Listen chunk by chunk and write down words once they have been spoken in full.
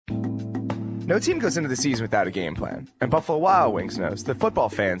No team goes into the season without a game plan, and Buffalo Wild Wings knows that football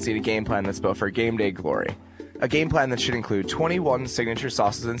fans need a game plan that's built for game day glory. A game plan that should include 21 signature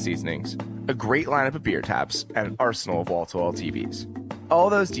sauces and seasonings, a great lineup of beer taps, and an arsenal of wall-to-wall TVs. All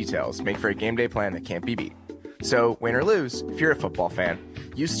those details make for a game day plan that can't be beat. So, win or lose, if you're a football fan,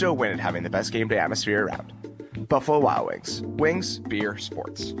 you still win at having the best game day atmosphere around. Buffalo Wild Wings. Wings, beer,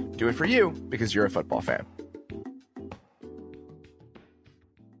 sports. Do it for you because you're a football fan.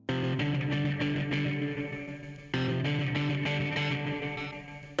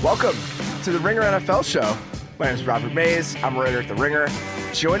 Welcome to the Ringer NFL show. My name is Robert Mays. I'm a writer at The Ringer.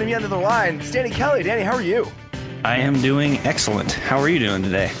 Joining me under the line is Danny Kelly. Danny, how are you? I am doing excellent. How are you doing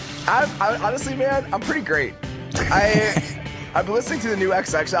today? Honestly, man, I'm pretty great. I've been listening to the new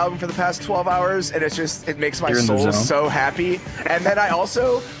XX album for the past 12 hours, and it makes my soul so happy. And then I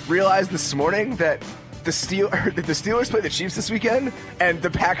also realized this morning that the Steelers play the Chiefs this weekend, and the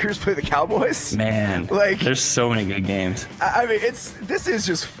Packers play the Cowboys. Man, there's so many good games. I mean, this is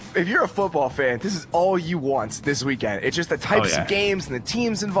just, if you're a football fan, this is all you want this weekend. It's just the types of games and the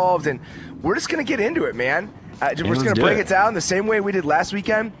teams involved, and we're just going to get into it, man. We're just going to break it down the same way we did last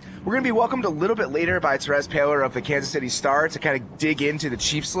weekend. We're going to be welcomed a little bit later by Terez Paylor of the Kansas City Star to kind of dig into the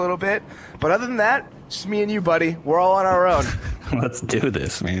Chiefs a little bit. But other than that, just me and you, buddy. We're all on our own. Let's do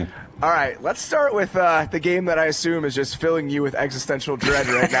this, man. All right, let's start with the game that I assume is just filling you with existential dread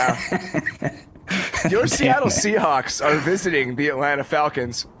right now. Your Seattle Seahawks are visiting the Atlanta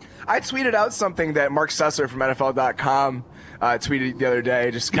Falcons. I tweeted out something that Mark Susser from NFL.com tweeted the other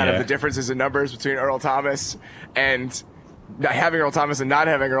day, just kind of the differences in numbers between Earl Thomas and having Earl Thomas and not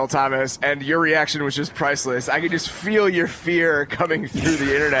having Earl Thomas, and your reaction was just priceless. I could just feel your fear coming through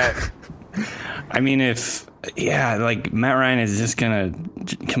the internet. I mean, Matt Ryan is just going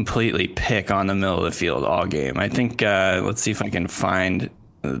to completely pick on the middle of the field all game. I think, let's see if I can find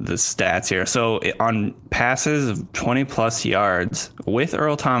the stats here. So on passes of 20-plus yards with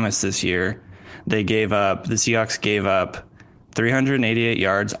Earl Thomas this year, the Seahawks gave up 388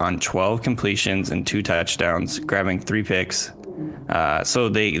 yards on 12 completions and 2 touchdowns, grabbing 3 picks. So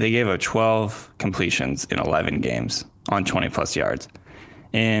they gave up 12 completions in 11 games on 20-plus yards.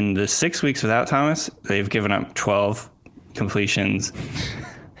 In the 6 weeks without Thomas, they've given up 12 completions.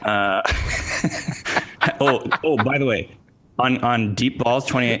 By the way, on deep balls,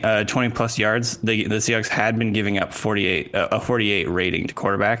 20-plus yards, the Seahawks had been giving up 48 rating to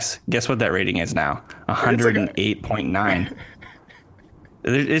quarterbacks. Guess what that rating is now? 108.9.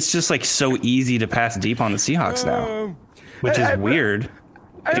 It's just like so easy to pass deep on the Seahawks now, which is weird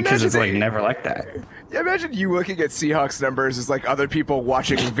because it's like never like that. Yeah, imagine you looking at Seahawks numbers as like other people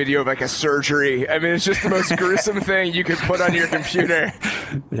watching a video of like a surgery. I mean, it's just the most gruesome thing you could put on your computer.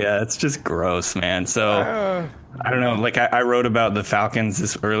 Yeah, it's just gross, man. So I don't know. Like I wrote about the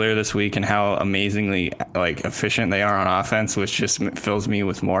Falcons earlier this week and how amazingly like efficient they are on offense, which just fills me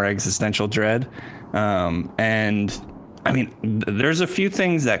with more existential dread. And I mean, there's a few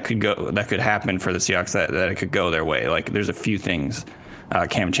things that could happen for the Seahawks that it could go their way. Like there's a few things.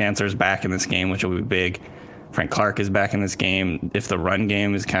 Cam Chancellor's back in this game, which will be big. Frank Clark is back in this game. If the run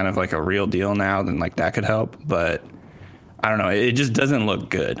game is kind of like a real deal now, then like that could help. But I don't know. It just doesn't look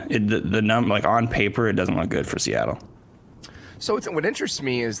good. The number, like on paper, it doesn't look good for Seattle. So what interests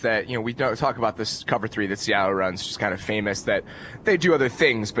me is that, we don't talk about this cover 3 that Seattle runs, just kind of famous that they do other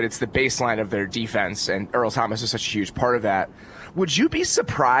things, but it's the baseline of their defense, and Earl Thomas is such a huge part of that. Would you be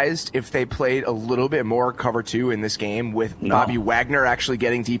surprised if they played a little bit more cover 2 in this game with Bobby Wagner actually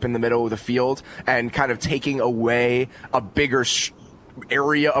getting deep in the middle of the field and kind of taking away a bigger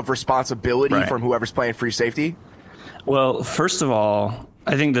area of responsibility from whoever's playing free safety? Well, first of all,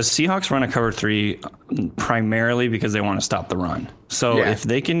 I think the Seahawks run a cover 3 primarily because they want to stop the run. So if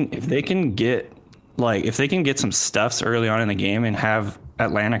they can get some stuffs early on in the game and have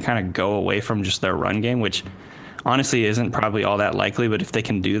Atlanta kind of go away from just their run game, which honestly isn't probably all that likely, but if they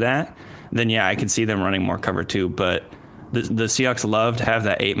can do that, then I could see them running more cover 2. But the Seahawks love to have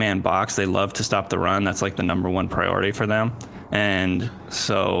that 8-man box. They love to stop the run. That's like the number one priority for them. And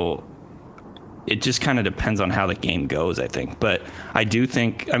so it just kind of depends on how the game goes, I think. But I do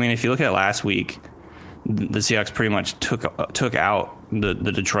think, I mean, if you look at last week, the Seahawks pretty much took out the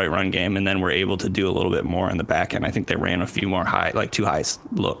Detroit run game and then were able to do a little bit more in the back end. I think they ran a few more two high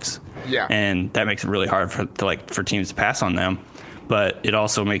looks. Yeah. And that makes it really hard for teams to pass on them. But it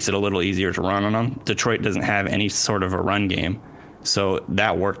also makes it a little easier to run on them. Detroit doesn't have any sort of a run game. So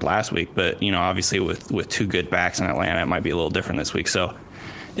that worked last week. But, obviously with 2 good backs in Atlanta, it might be a little different this week. So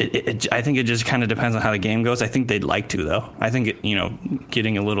I think it just kind of depends on how the game goes. I think they'd like to, though. I think,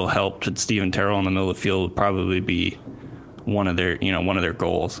 getting a little help to Steven Terrell in the middle of the field would probably be one of their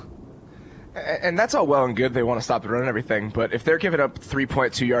goals. And that's all well and good. They want to stop the run and everything. But if they're giving up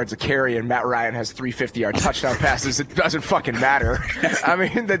 3.2 yards a carry and Matt Ryan has 350-yard touchdown passes, it doesn't fucking matter. I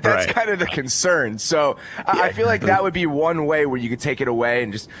mean, that's right. Kind of the concern. So I feel like that would be one way where you could take it away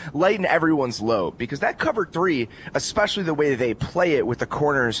and just lighten everyone's load. Because that cover 3, especially the way they play it with the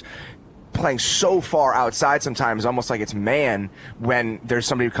corners playing so far outside sometimes, almost like it's man when there's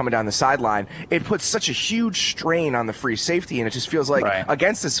somebody coming down the sideline, it puts such a huge strain on the free safety, and it just feels like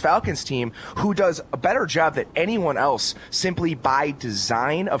against this Falcons team who does a better job than anyone else simply by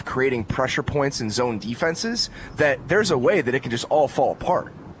design of creating pressure points and zone defenses, that there's a way that it can just all fall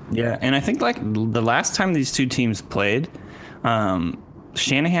apart. Yeah, and I think like the last time these two teams played,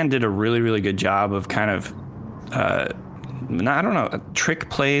 Shanahan did a really, really good job of kind of I don't know, trick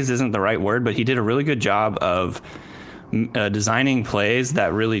plays isn't the right word, but he did a really good job of designing plays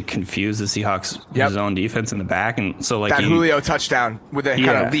that really confuse the Seahawks zone defense in the back. And so like that Julio touchdown with it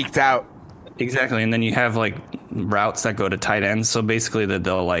kind of leaked out. Exactly. And then you have like routes that go to tight ends. So basically that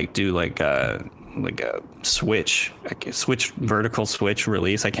they'll like do like a switch vertical switch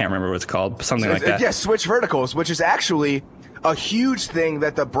release. I can't remember what it's called. Something like that. Yeah, switch verticals, which is actually a huge thing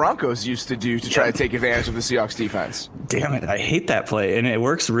that the Broncos used to do to try to take advantage of the Seahawks defense. Damn it, I hate that play. And it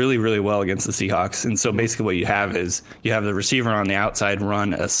works really, really well against the Seahawks. And so basically what you have is you have the receiver on the outside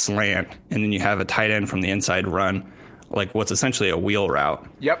run a slant, and then you have a tight end from the inside run like what's essentially a wheel route.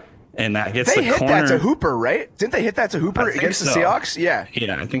 Yep. And that gets the corner. They hit that to Hooper, right? Didn't they hit that to Hooper against the Seahawks? Yeah.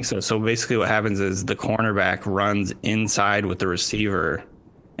 Yeah, I think so. So basically what happens is the cornerback runs inside with the receiver,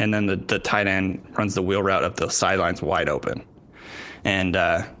 and then the tight end runs the wheel route up the sidelines wide open. And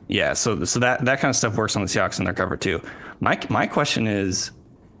so that kind of stuff works on the Seahawks in their cover too. My question is,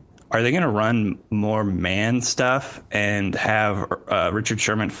 are they going to run more man stuff and have Richard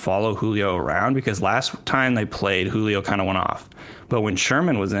Sherman follow Julio around? Because last time they played, Julio kind of went off, but when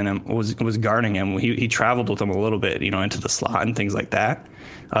Sherman was in him, was guarding him, he traveled with him a little bit, into the slot and things like that.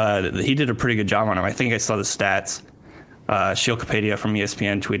 He did a pretty good job on him. I think I saw the stats. Sheil Kapadia from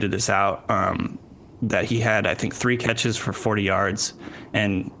ESPN tweeted this out. That he had, I think, 3 catches for 40 yards,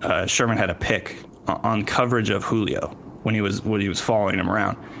 and Sherman had a pick on coverage of Julio when he was following him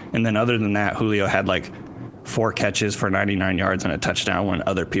around. And then other than that, Julio had like 4 catches for 99 yards and a touchdown when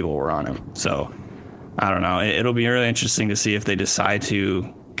other people were on him. So I don't know. It'll be really interesting to see if they decide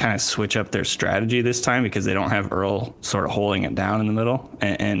to kind of switch up their strategy this time, because they don't have Earl sort of holding it down in the middle,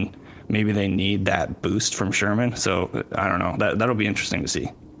 and maybe they need that boost from Sherman. So I don't know. That'll be interesting to see.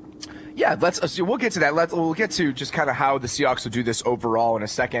 Yeah, we'll get to that. We'll get to just kind of how the Seahawks will do this overall in a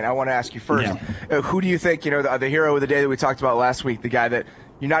second. I want to ask you first, who do you think, the hero of the day that we talked about last week, the guy that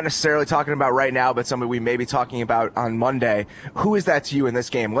you're not necessarily talking about right now, but somebody we may be talking about on Monday, who is that to you in this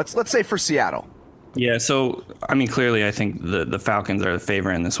game? Let's say for Seattle. Yeah, so, I mean, clearly I think the Falcons are the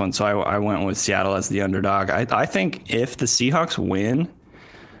favorite in this one, so I went with Seattle as the underdog. I think if the Seahawks win,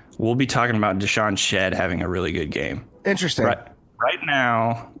 we'll be talking about Deshaun Shedd having a really good game. Interesting. Right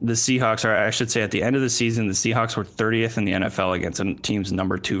now, the Seahawks are, I should say, at the end of the season, the Seahawks were 30th in the NFL against a team's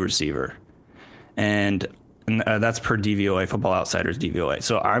number 2 receiver. And that's per DVOA, Football Outsiders DVOA.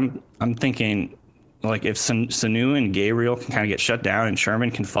 So I'm thinking, like, if Sanu and Gabriel can kind of get shut down and Sherman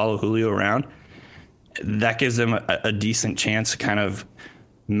can follow Julio around, that gives them a decent chance to kind of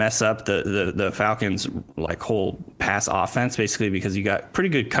mess up the Falcons' like whole pass offense, basically, because you got pretty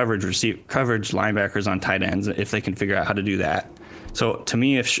good coverage linebackers on tight ends if they can figure out how to do that. So to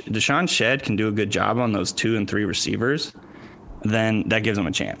me, if Deshaun Shedd can do a good job on those 2 and 3 receivers, then that gives them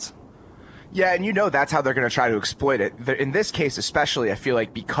a chance. Yeah, and that's how they're going to try to exploit it. In this case especially, I feel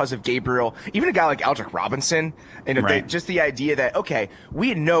like because of Gabriel, even a guy like Aldrick Robinson, and just the idea that, okay,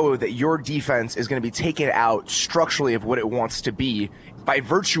 we know that your defense is going to be taken out structurally of what it wants to be by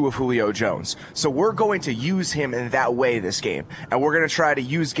virtue of Julio Jones. So we're going to use him in that way this game. And we're going to try to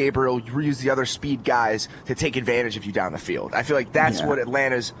use Gabriel, use the other speed guys to take advantage of you down the field. I feel like that's what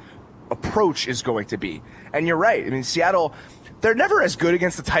Atlanta's approach is going to be. And you're right. I mean, Seattle, they're never as good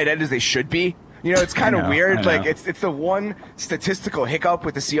against the tight end as they should be. It's kind of weird. Like it's the one statistical hiccup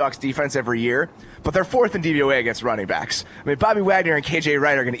with the Seahawks defense every year, but they're 4th in DVOA against running backs. I mean, Bobby Wagner and KJ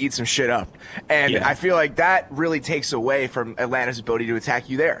Wright are going to eat some shit up. And I feel like that really takes away from Atlanta's ability to attack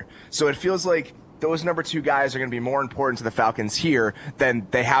you there. So it feels like those number 2 guys are going to be more important to the Falcons here than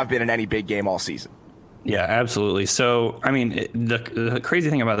they have been in any big game all season. Yeah, absolutely. So, I mean, the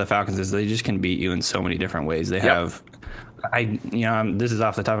crazy thing about the Falcons is they just can beat you in so many different ways. They have... this is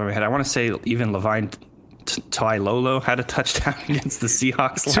off the top of my head. I want to say even Levine Toilolo had a touchdown against the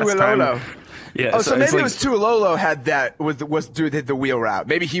Seahawks last time. Yeah. Oh, so maybe it was Tuilolo had that was did the wheel route.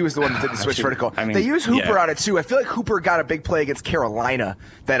 Maybe he was the one that did the switch vertical. I mean, they use Hooper on it too. I feel like Hooper got a big play against Carolina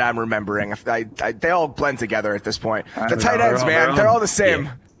that I'm remembering. They all blend together at this point. The tight ends, man, they're all the same.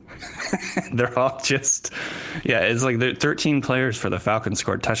 Yeah. They're all just, it's like 13 players for the Falcons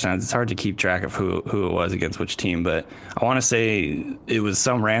scored touchdowns. It's hard to keep track of who it was against which team, but I want to say it was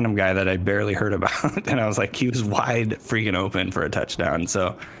some random guy that I barely heard about, and I was like, he was wide freaking open for a touchdown.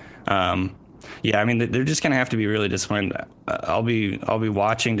 So, I mean, they're just going to have to be really disciplined. I'll be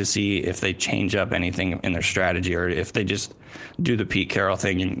watching to see if they change up anything in their strategy, or if they just do the Pete Carroll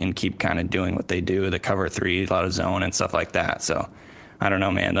thing and keep kind of doing what they do, the cover three, a lot of zone and stuff like that. So I don't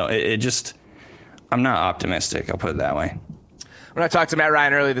know, man. Though I'm not optimistic. I'll put it that way. When I talked to Matt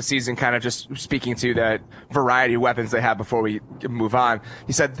Ryan earlier this season, kind of just speaking to that variety of weapons they have before we move on,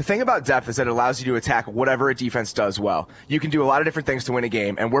 he said the thing about depth is that it allows you to attack whatever a defense does well. You can do a lot of different things to win a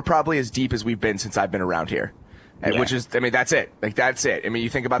game, and we're probably as deep as we've been since I've been around here. Which is, I mean, that's it. That's it. I mean, you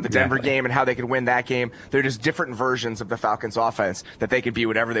think about the Denver game and how they could win that game. They're just different versions of the Falcons offense that they could be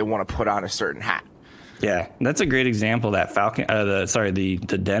whatever they want to put on a certain hat. Yeah, that's a great example, that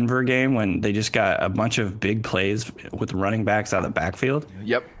the Denver game, when they just got a bunch of big plays with running backs out of the backfield.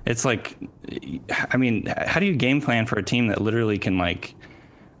 Yep. It's like, I mean, how do you game plan for a team that literally can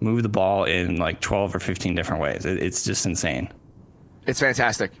move the ball in 12 or 15 different ways? It's just insane. It's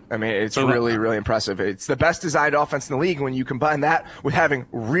fantastic. I mean, it's really, really impressive. It's the best designed offense in the league. When you combine that with having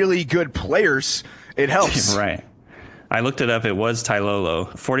really good players, it helps. Right. I looked it up. It was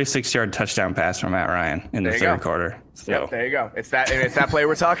Tuilolo, 46-yard touchdown pass from Matt Ryan in the third quarter. So. Yep, there you go. It's that play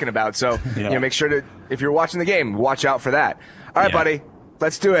we're talking about. So make sure to, if you're watching the game, watch out for that. All right, buddy,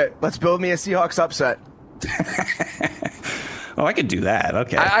 let's do it. Let's build me a Seahawks upset. Oh, I could do that.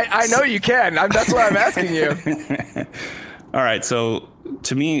 Okay. I know you can. That's why I'm asking you. All right. So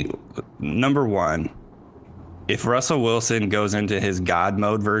to me, number one, if Russell Wilson goes into his God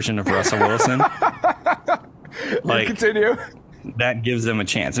mode version of Russell Wilson. Continue. That gives them a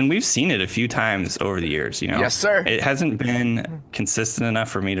chance. And we've seen it a few times over the years, Yes, sir. It hasn't been consistent enough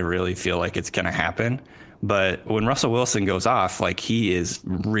for me to really feel like it's going to happen. But when Russell Wilson goes off, he is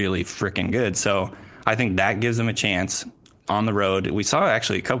really freaking good. So I think that gives them a chance on the road. We saw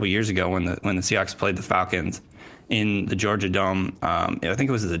actually a couple years ago when the Seahawks played the Falcons in the Georgia Dome. I think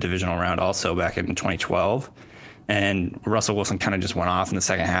it was the Divisional-Round also back in 2012. And Russell Wilson kind of just went off in the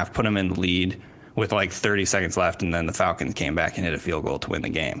second half, put him in the lead with 30 seconds left, and then the Falcons came back and hit a field goal to win the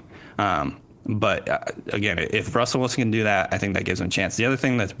game. But again, if Russell Wilson can do that, I think that gives him a chance. The other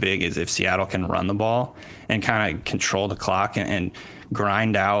thing that's big is if Seattle can run the ball and kind of control the clock and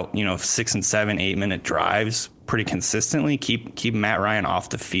grind out, 6 and 7, 8 minute drives pretty consistently, keep Matt Ryan off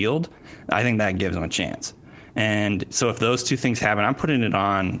the field, I think that gives him a chance. And so if those two things happen, I'm putting it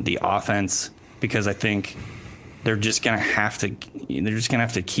on the offense, because I think they're just gonna have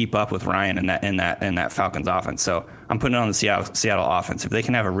to keep up with Ryan in that Falcons offense. So I'm putting it on the Seattle offense. If they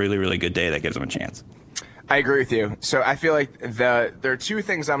can have a really, really good day, that gives them a chance. I agree with you. So I feel like there are two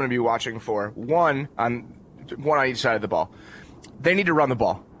things I'm going to be watching for. One on each side of the ball. They need to run the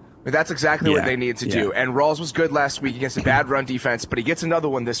ball. That's exactly what they need to do. And Rawls was good last week against a bad run defense, but he gets another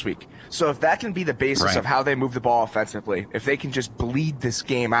one this week. So if that can be the basis of how they move the ball offensively, if they can just bleed this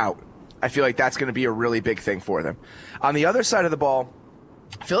game out, I feel like that's going to be a really big thing for them. On the other side of the ball,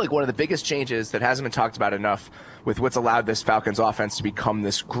 I feel like one of the biggest changes that hasn't been talked about enough with what's allowed this Falcons offense to become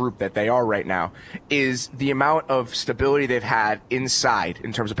this group that they are right now is the amount of stability they've had inside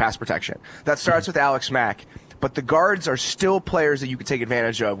in terms of pass protection. That starts with Alex Mack, but the guards are still players that you can take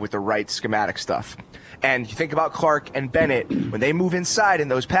advantage of with the right schematic stuff. And you think about Clark and Bennett, when they move inside in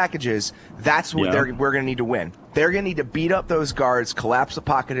those packages, that's what we're going to need to win. They're going to need to beat up those guards, collapse the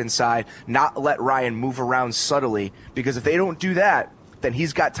pocket inside, not let Ryan move around subtly, because if they don't do that, then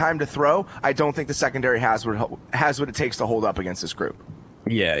he's got time to throw. I don't think the secondary has what it takes to hold up against this group.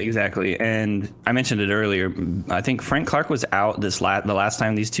 Yeah, exactly. And I mentioned it earlier. I think Frank Clark was out the last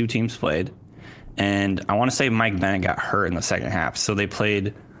time these two teams played. And I want to say Mike Bennett got hurt in the second half. So they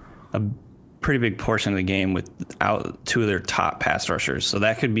played a pretty big portion of the game without two of their top pass rushers. So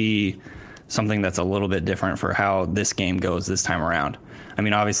that could be something that's a little bit different for how this game goes this time around. I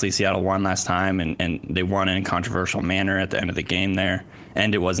mean, obviously Seattle won last time, and they won in a controversial manner at the end of the game there,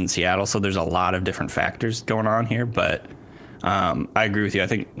 and it wasn't Seattle. So there's a lot of different factors going on here. But I agree with you. I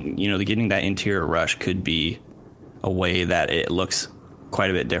think, getting that interior rush could be a way that it looks quite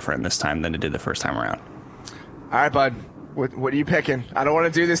a bit different this time than it did the first time around. All right, bud. What are you picking? I don't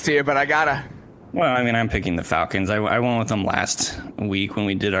want to do this to you, but I gotta. Well, I mean, I'm picking the Falcons. I went with them last week when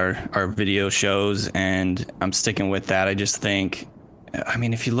we did our video shows, and I'm sticking with that. I just think I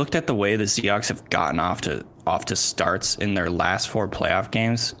mean, if you looked at the way the Seahawks have gotten off to starts in their last 4 playoff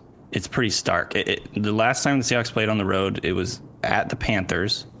games, it's pretty stark. The last time the Seahawks played on the road, it was at the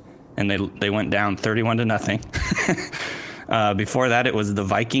Panthers, and they went down 31-0. Before that, it was the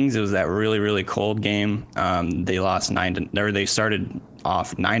Vikings. It was that really, really cold game. They lost they started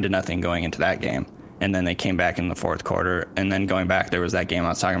off 9-0 going into that game, and then they came back in the fourth quarter. And then going back, there was that game I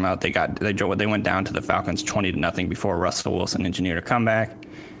was talking about. They went down to the Falcons 20-0 before Russell Wilson engineered a comeback.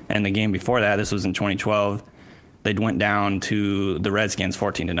 And the game before that, this was in 2012. They went down to the Redskins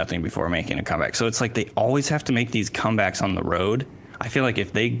 14-0 before making a comeback. So it's like they always have to make these comebacks on the road. I feel like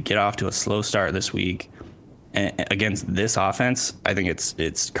if they get off to a slow start this week against this offense, I think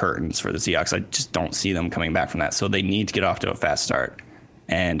it's curtains for the Seahawks. I just don't see them coming back from that. So they need to get off to a fast start.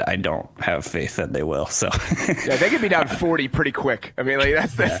 And I don't have faith that they will. So yeah, they could be down 40 pretty quick. I mean, like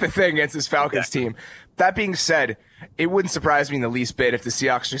that's the thing against this Falcons team. That being said, it wouldn't surprise me in the least bit if the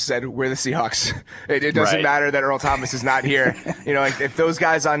Seahawks just said, "We're the Seahawks." It doesn't matter that Earl Thomas is not here. You know, like if those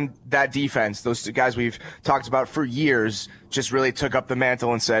guys on that defense, those guys we've talked about for years, just really took up the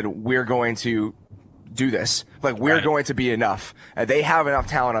mantle and said, "We're going to do this. Like we're going to be enough." They have enough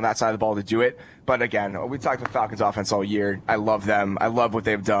talent on that side of the ball to do it. But again, we talked about Falcons offense all year. I love them. I love what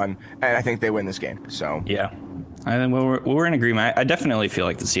they've done, and I think they win this game. So yeah, I think we're in agreement. I definitely feel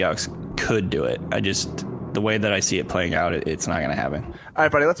like the Seahawks could do it. The way that I see it playing out, it's not going to happen. All right,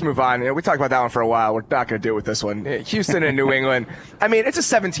 buddy, let's move on. You know, we talked about that one for a while. We're not going to do it with this one. Houston and New England. I mean, it's a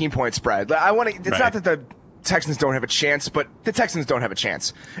 17-point spread. It's not that the Texans don't have a chance, but the Texans don't have a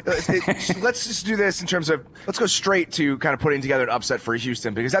chance. Let's just do this in terms of, let's go straight to kind of putting together an upset for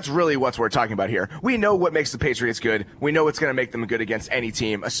Houston, because that's really what we're talking about here. We know what makes the Patriots good. We know what's going to make them good against any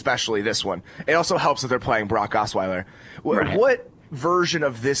team, especially this one. It also helps that they're playing Brock Osweiler. Right. What version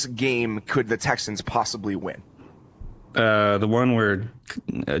of this game could the Texans possibly win? The one where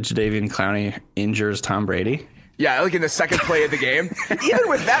Jadeveon Clowney injures Tom Brady. Yeah, like in the second play of the game. Even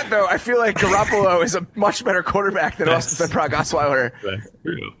with that, though, I feel like Garoppolo is a much better quarterback than Brock Osweiler.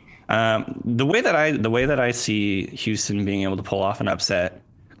 The way that I see Houston being able to pull off an upset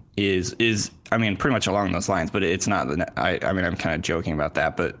is I mean, pretty much along those lines, but it's not. I mean, I'm kind of joking about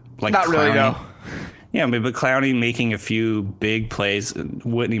that, but like not really, no. Yeah, but Clowney making a few big plays,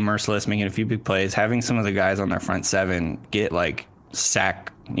 Whitney Merciless making a few big plays, having some of the guys on their front seven get like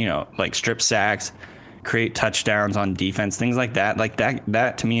strip sacks, create touchdowns on defense, things like that. Like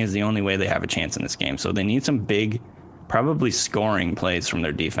that to me is the only way they have a chance in this game. So they need some big, probably scoring plays from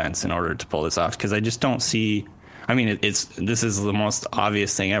their defense in order to pull this off. Because I just don't see. I mean, this is the most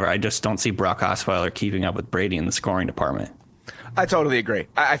obvious thing ever. I just don't see Brock Osweiler keeping up with Brady in the scoring department. I totally agree.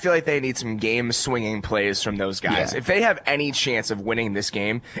 I feel like they need some game-swinging plays from those guys. Yeah. If they have any chance of winning this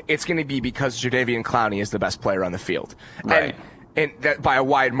game, it's going to be because Jadeveon Clowney is the best player on the field. Right. And that by a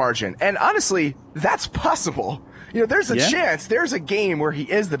wide margin. And honestly, that's possible. You know, there's a chance, there's a game where he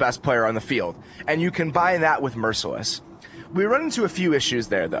is the best player on the field. And you combine that with Merciless. We run into a few issues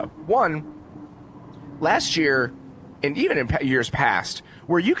there, though. One, last year, and even in years past,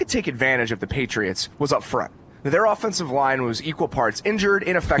 where you could take advantage of the Patriots was up front. Their offensive line was equal parts injured,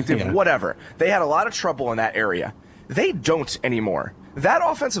 ineffective, whatever. They had a lot of trouble in that area. They don't anymore. That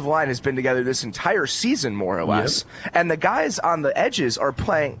offensive line has been together this entire season, more or less, and the guys on the edges are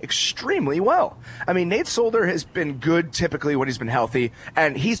playing extremely well. I mean, Nate Solder has been good typically when he's been healthy,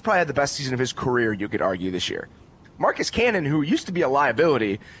 and he's probably had the best season of his career, you could argue, this year. Marcus Cannon, who used to be a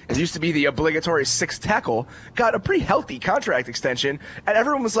liability and used to be the obligatory sixth tackle, got a pretty healthy contract extension, and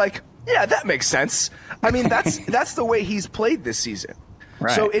everyone was like, yeah, that makes sense. I mean, that's the way he's played this season.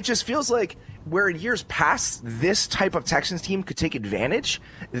 Right. So it just feels like where in years past this type of Texans team could take advantage,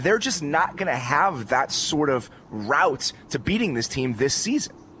 they're just not going to have that sort of route to beating this team this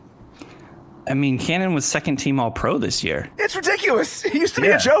season. I mean, Cannon was second team All-Pro this year. It's ridiculous. He used to be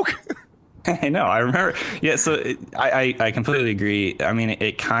a joke. I know. I remember. Yeah, so I completely agree. I mean,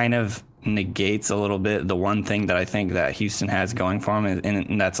 it kind of negates a little bit the one thing that I think that Houston has going for them,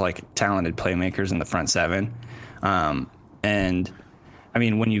 and that's like talented playmakers in the front seven. And I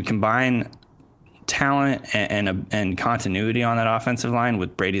mean, when you combine talent and continuity on that offensive line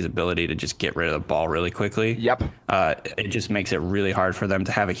with Brady's ability to just get rid of the ball really quickly, it just makes it really hard for them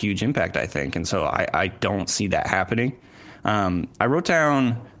to have a huge impact, I think. And so I don't see that happening. I wrote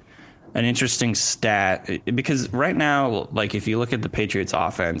down an interesting stat because right now, like if you look at the Patriots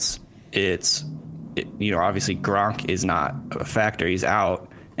offense, obviously Gronk is not a factor. He's out.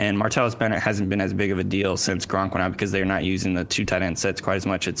 And Martellus Bennett hasn't been as big of a deal since Gronk went out because they're not using the two tight end sets quite as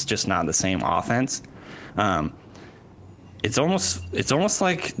much. It's just not the same offense. it's almost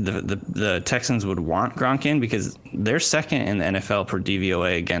like the Texans would want Gronk in because they're second in the NFL per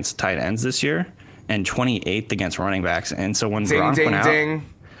DVOA against tight ends this year and 28th against running backs. And so when Gronk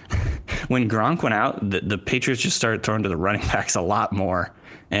went out, the Patriots just started throwing to the running backs a lot more,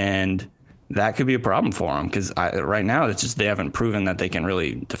 and that could be a problem for them because right now it's just they haven't proven that they can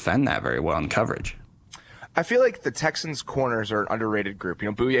really defend that very well in coverage. I feel like the Texans' corners are an underrated group.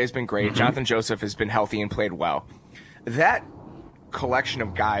 Bouye's been great. Mm-hmm. Jonathan Joseph has been healthy and played well. That collection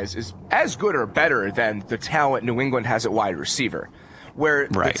of guys is as good or better than the talent New England has at wide receiver. Where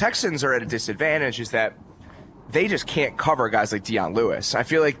the Texans are at a disadvantage is that they just can't cover guys like Dion Lewis. I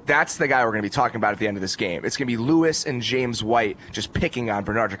feel like that's the guy we're going to be talking about at the end of this game. It's going to be Lewis and James White just picking on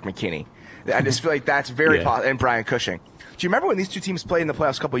Bernardrick McKinney. I just feel like that's very possible. And Brian Cushing. Do you remember when these two teams played in the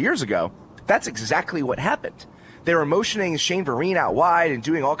playoffs a couple years ago? That's exactly what happened. They were motioning Shane Vereen out wide and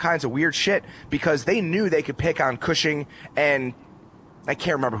doing all kinds of weird shit because they knew they could pick on Cushing, and I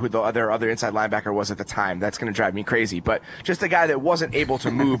can't remember who the other inside linebacker was at the time. That's going to drive me crazy. But just a guy that wasn't able to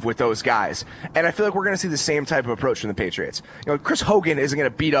move with those guys. And I feel like we're going to see the same type of approach from the Patriots. Chris Hogan isn't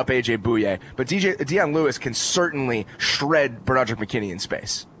going to beat up A.J. Bouye, but Dion Lewis can certainly shred Bernardrick McKinney in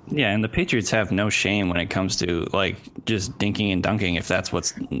space. Yeah, and the Patriots have no shame when it comes to just dinking and dunking. If that's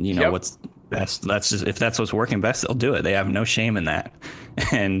what's what's best, if that's what's working best, they'll do it. They have no shame in that.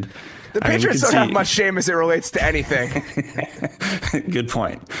 And the Patriots don't have much shame as it relates to anything. Good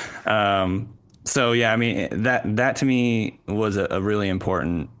point. So yeah, I mean that to me was a really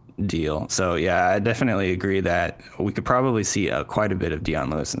important deal. So yeah, I definitely agree that we could probably see quite a bit of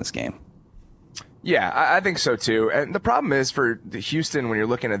Dion Lewis in this game. Yeah, I think so too. And the problem is for Houston, when you're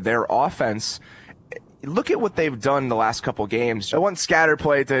looking at their offense, look at what they've done the last couple games. I want scatter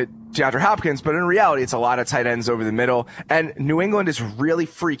play to DeAndre Hopkins, but in reality, it's a lot of tight ends over the middle. And New England is really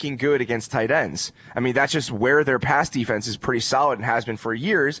freaking good against tight ends. I mean, that's just where their pass defense is pretty solid and has been for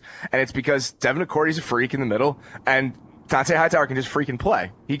years. And it's because Devin McCourty's a freak in the middle, and Dante Hightower can just freaking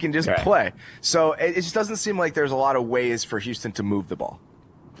play. He can just play. So it just doesn't seem like there's a lot of ways for Houston to move the ball.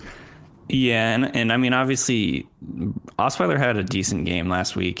 Yeah, and I mean, obviously, Osweiler had a decent game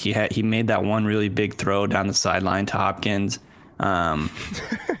last week. He made that one really big throw down the sideline to Hopkins,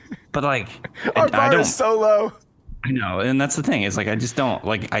 but our bar is so low. I know, and that's the thing. Is I just don't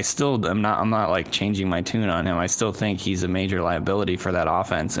I'm not changing my tune on him. I still think he's a major liability for that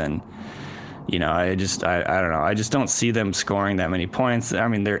offense, and I don't know. I just don't see them scoring that many points. I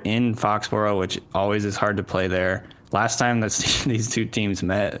mean, they're in Foxborough, which always is hard to play there. Last time these two teams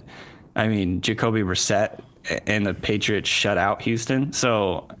met, I mean, Jacoby Brissett and the Patriots shut out Houston.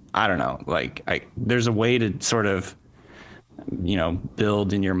 So I don't know. There's a way to sort of,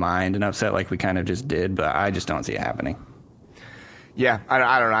 build in your mind an upset like we kind of just did, but I just don't see it happening. Yeah,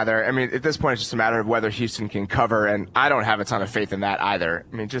 I don't either. I mean, at this point, it's just a matter of whether Houston can cover, and I don't have a ton of faith in that either.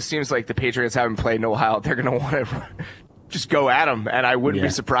 I mean, it just seems like the Patriots haven't played in a while. They're going to want to just go at them, and I wouldn't be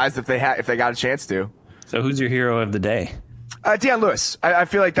surprised if they got a chance to. So who's your hero of the day? Dion Lewis. I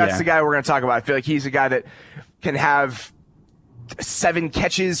feel like that's the guy we're going to talk about. I feel like he's a guy that can have 7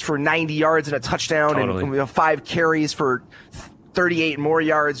 catches for 90 yards and a touchdown, and 5 carries for 38 more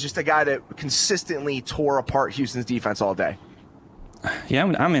yards. Just a guy that consistently tore apart Houston's defense all day. Yeah,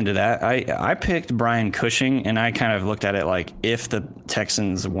 I'm into that. I picked Brian Cushing, and I kind of looked at it if the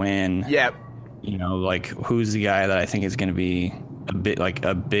Texans win. Yep. Who's the guy that I think is going to be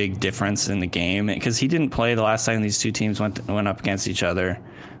a big difference in the game, because he didn't play the last time these two teams went up against each other.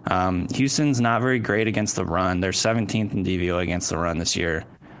 Houston's not very great against the run. They're 17th in DVO against the run this year.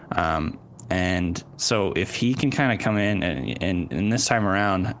 And so if he can kind of come in and this time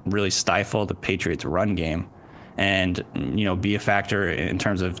around really stifle the Patriots run game and, be a factor in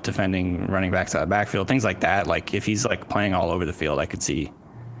terms of defending running backs out of the backfield, things like that. If he's playing all over the field, I could see,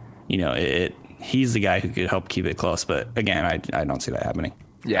 he's the guy who could help keep it close. But again, I don't see that happening.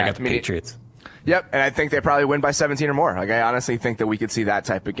 Yeah, I got the Patriots. Yep, and I think they probably win by 17 or more. I honestly think that we could see that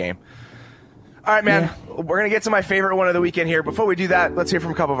type of game. All right, man, we're going to get to my favorite one of the weekend here. Before we do that, let's hear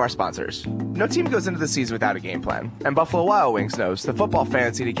from a couple of our sponsors. No team goes into the season without a game plan, and Buffalo Wild Wings knows the football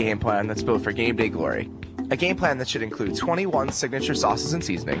fans need a game plan that's built for game day glory. A game plan that should include 21 signature sauces and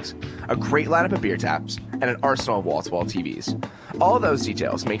seasonings, a great lineup of beer taps, and an arsenal of wall-to-wall TVs. All of those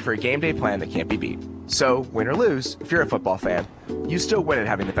details make for a game day plan that can't be beat. So, win or lose, if you're a football fan, you still win at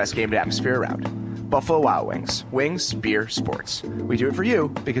having the best game day atmosphere around. Buffalo Wild Wings. Wings, beer, sports. We do it for you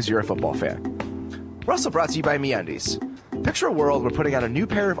because you're a football fan. We're also brought to you by MeUndies. Picture a world where putting on a new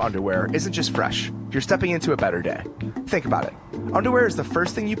pair of underwear isn't just fresh. You're stepping into a better day. Think about it. Underwear is the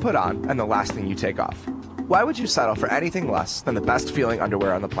first thing you put on and the last thing you take off. Why would you settle for anything less than the best feeling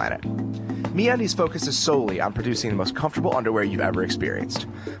underwear on the planet? MeUndies focuses solely on producing the most comfortable underwear you've ever experienced.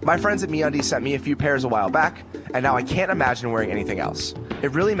 My friends at MeUndies sent me a few pairs a while back, and now I can't imagine wearing anything else.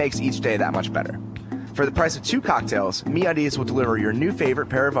 It really makes each day that much better. For the price of 2 cocktails, MeUndies will deliver your new favorite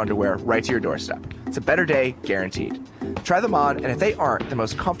pair of underwear right to your doorstep. It's a better day, guaranteed. Try them on, and if they aren't the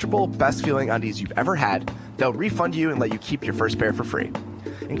most comfortable, best-feeling undies you've ever had, they'll refund you and let you keep your first pair for free.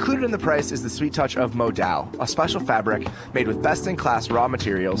 Included in the price is the sweet touch of Modal, a special fabric made with best-in-class raw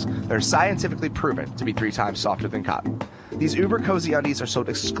materials that are scientifically proven to be 3 times softer than cotton. These uber cozy undies are sold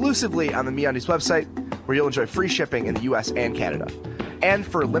exclusively on the MeUndies website, where you'll enjoy free shipping in the US and Canada. And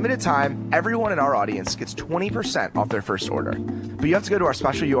for a limited time, everyone in our audience gets 20% off their first order. But you have to go to our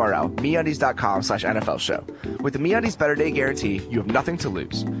special URL, MeUndies.com/NFL show. With the MeUndies Better Day Guarantee, you have nothing to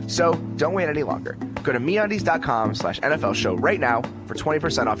lose. So don't wait any longer. Go to MeUndies.com/NFL show right now for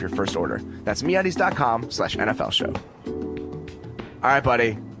 20% off your first order. That's MeUndies.com/NFL show. All right,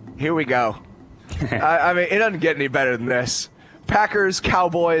 buddy. Here we go. I mean, it doesn't get any better than this. Packers,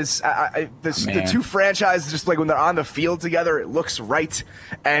 Cowboys, the two franchises, just like when they're on the field together, it looks right.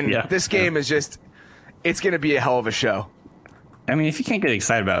 And this game is just, it's going to be a hell of a show. I mean, if you can't get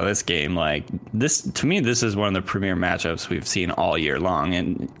excited about this game, like this, to me, this is one of the premier matchups we've seen all year long.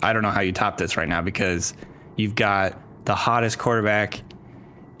 And I don't know how you top this right now, because you've got the hottest quarterback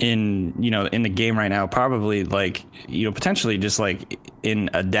in the game right now, probably potentially just like in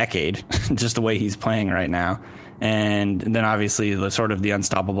a decade, just the way he's playing right now. And then obviously the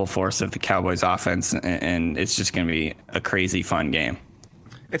unstoppable force of the Cowboys offense, and it's just going to be a crazy fun game.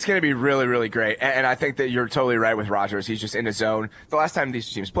 It's going to be really, really great. And I think that you're totally right with Rodgers. He's just in his zone. The last time these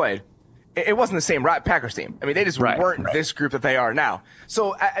two teams played, it wasn't the same Packers team. I mean, they just weren't this group that they are now.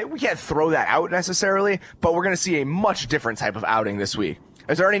 So we can't throw that out necessarily, but we're going to see a much different type of outing this week.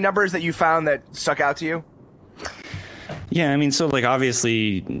 Is there any numbers that you found that stuck out to you? Yeah, I mean, so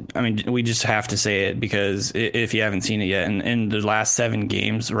obviously, I mean, we just have to say it because if you haven't seen it yet, in the last 7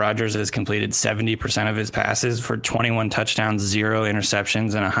 games, Rodgers has completed 70% of his passes for 21 touchdowns, 0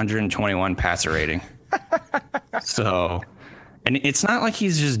 interceptions, and 121 passer rating. So, and it's not like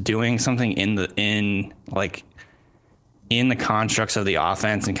he's just doing something in the constructs of the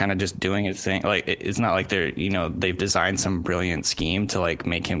offense and kind of just doing his thing. Like, it's not like they've designed some brilliant scheme to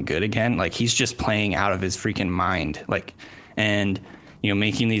make him good again. Like, he's just playing out of his freaking mind. And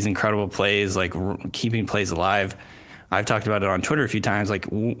making these incredible plays, keeping plays alive. I've talked about it on Twitter a few times.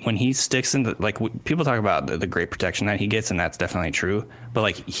 When he sticks in people talk about the great protection that he gets, and that's definitely true.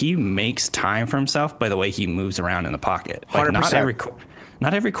 But he makes time for himself by the way he moves around in the pocket. 100%.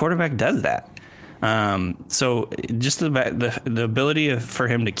 Not every quarterback does that. So just the ability for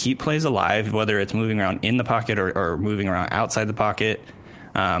him to keep plays alive, whether it's moving around in the pocket or moving around outside the pocket.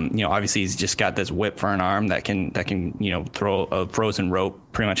 Obviously he's just got this whip for an arm that can throw a frozen rope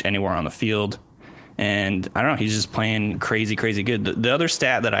pretty much anywhere on the field. And I don't know, he's just playing crazy, crazy good. The other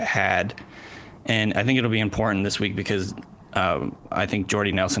stat that I had, and I think it'll be important this week because I think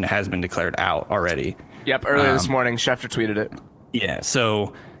Jordy Nelson has been declared out already. Yep, earlier this morning, Schefter tweeted it. Yeah,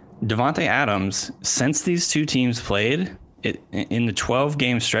 so Devontae Adams, since these two teams played, in the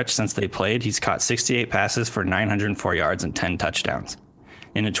 12-game stretch since they played, he's caught 68 passes for 904 yards and 10 touchdowns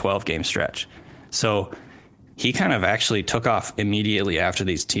in a 12-game stretch. So he kind of actually took off immediately after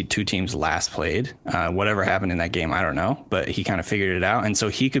these two teams last played. Whatever happened in that game, I don't know, but he kind of figured it out. And so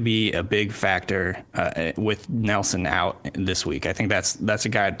he could be a big factor with Nelson out this week. I think that's a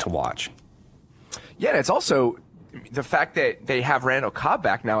guy to watch. Yeah, and it's also the fact that they have Randall Cobb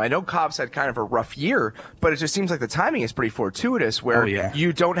back now. I know Cobb's had kind of a rough year, but it just seems like the timing is pretty fortuitous where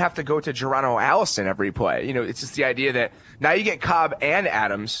you don't have to go to Geronimo Allison every play. It's just the idea that now you get Cobb and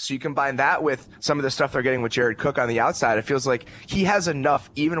Adams, so you combine that with some of the stuff they're getting with Jared Cook on the outside. It feels like he has enough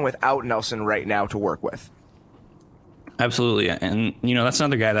even without Nelson right now to work with. Absolutely. And, that's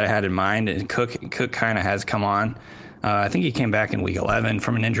another guy that I had in mind. And Cook kind of has come on. I think he came back in week 11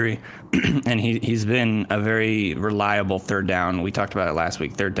 from an injury, and he's been a very reliable third down. We talked about it last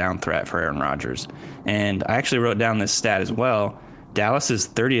week, third down threat for Aaron Rodgers. And I actually wrote down this stat as well. Dallas is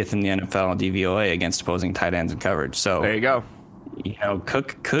 30th in the NFL DVOA against opposing tight ends in coverage. So there you go.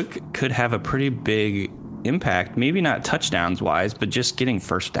 Cook could have a pretty big impact, maybe not touchdowns wise, but just getting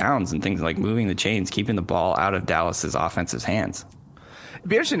first downs and things like moving the chains, keeping the ball out of Dallas's offensive hands. It'd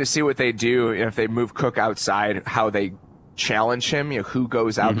be interesting to see what they do if they move Cook outside, how they challenge him, who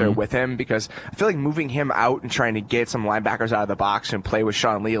goes out there with him, because I feel like moving him out and trying to get some linebackers out of the box and play with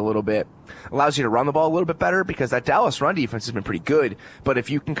Sean Lee a little bit allows you to run the ball a little bit better, because that Dallas run defense has been pretty good. But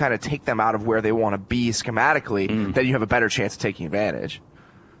if you can kind of take them out of where they want to be schematically, then you have a better chance of taking advantage.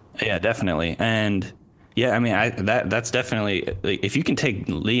 Yeah, definitely. And Yeah, I mean, that's definitely, like, if you can take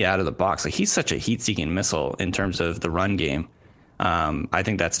Lee out of the box, like, he's such a heat-seeking missile in terms of the run game. I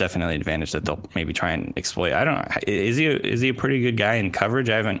think that's definitely an advantage that they'll maybe try and exploit. I don't know. Is he a pretty good guy in coverage?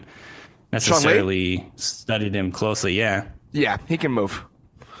 I haven't necessarily studied him closely. Yeah. Yeah, he can move.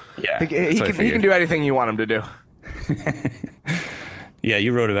 Yeah. He can do anything you want him to do. Yeah,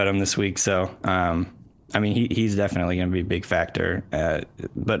 you wrote about him this week, so I mean, he's definitely going to be a big factor.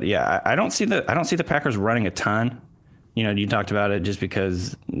 But yeah, I don't see the Packers running a ton. You know, you talked about it just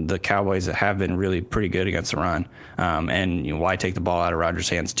because the Cowboys have been really pretty good against the run. And you know, why take the ball out of Rodgers'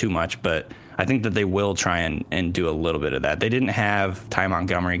 hands too much? But I think that they will try and do a little bit of that. They didn't have Ty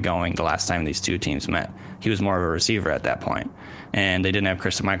Montgomery going the last time these two teams met. He was more of a receiver at that point. And they didn't have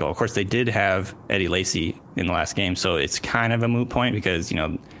Christian Michael. Of course, they did have Eddie Lacy in the last game, so it's kind of a moot point because, you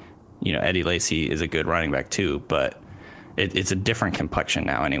know, Eddie Lacy is a good running back too, but it's a different complexion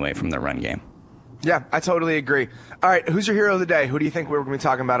now anyway from the run game. Yeah, I totally agree. All right, who's your hero of the day? Who do you think we're going to be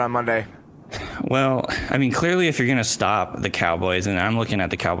talking about on Monday? Well, I mean, clearly if you're going to stop the Cowboys, and I'm looking at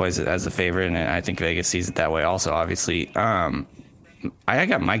the Cowboys as the favorite, and I think Vegas sees it that way also, obviously. I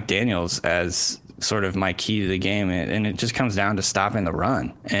got Mike Daniels as sort of my key to the game, and it just comes down to stopping the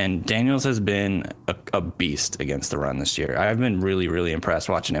run. And Daniels has been a beast against the run this year. I've been really, really impressed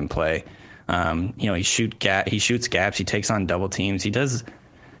watching him play. You know, he shoots gaps, he takes on double teams. He's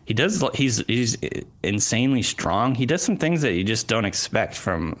insanely strong. He does some things that you just don't expect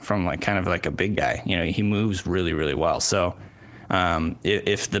from like kind of like a big guy. You know, he moves really, really well. So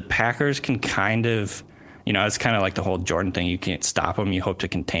if the Packers can kind of, you know, it's kind of like the whole Jordan thing. You can't stop them. You hope to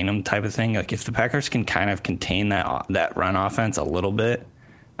contain them type of thing. Like if the Packers can kind of contain that run offense a little bit,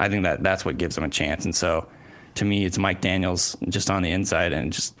 I think that's what gives them a chance. And so to me, it's Mike Daniels just on the inside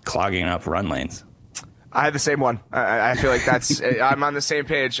and just clogging up run lanes. I have the same one. I feel like I'm on the same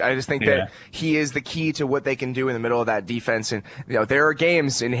page. I just think that he is the key to what they can do in the middle of that defense. And, you know, there are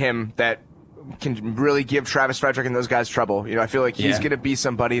games in him that can really give Travis Frederick and those guys trouble. You know, I feel like he's going to be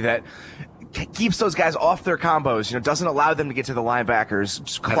somebody that keeps those guys off their combos, you know, doesn't allow them to get to the linebackers,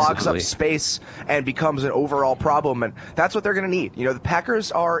 just clogs up space and becomes an overall problem. And that's what they're going to need. You know, the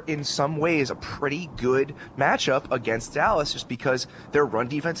Packers are in some ways a pretty good matchup against Dallas just because their run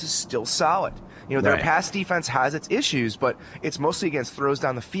defense is still solid. You know, their pass defense has its issues, but it's mostly against throws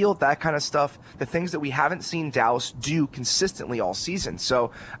down the field, that kind of stuff, the things that we haven't seen Dallas do consistently all season.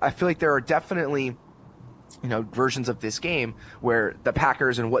 So I feel like there are definitely, you know, versions of this game where the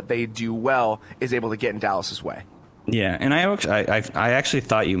Packers and what they do well is able to get in Dallas's way. Yeah, and I actually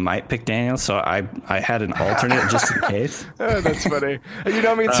thought you might pick Daniels, so I had an alternate just in case. Oh, that's funny. You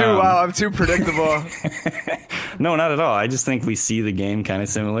know me too well. I'm too predictable. No, not at all. I just think we see the game kind of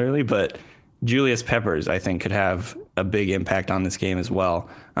similarly, but Julius Peppers, I think, could have a big impact on this game as well.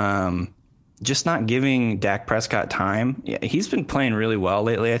 Just not giving Dak Prescott time. Yeah, he's been playing really well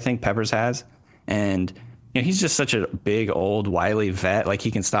lately, I think Peppers has. And you know, he's just such a big, old, wily vet. Like, he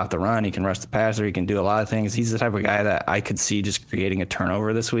can stop the run, he can rush the passer, he can do a lot of things. He's the type of guy that I could see just creating a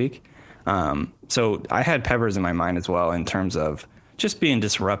turnover this week. So I had Peppers in my mind as well in terms of just being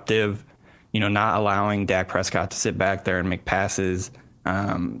disruptive, you know, not allowing Dak Prescott to sit back there and make passes.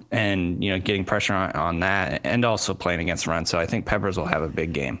 And, you know, getting pressure on that and also playing against the run. So I think Peppers will have a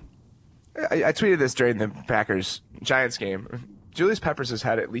big game. I tweeted this during the Packers-Giants game. Julius Peppers has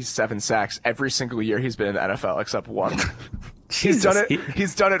had at least 7 sacks every single year he's been in the NFL except one. He's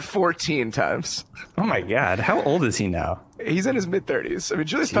done it 14 times. Oh, my God. How old is he now? He's in his mid-30s. I mean,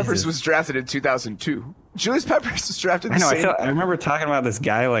 Julius Peppers was drafted in 2002. Julius Peppers was drafted I remember talking about this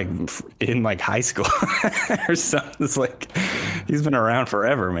guy like in like high school or something. It's like he's been around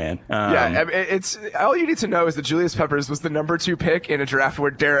forever, man. Yeah, it's all you need to know is that Julius Peppers was the number 2 pick in a draft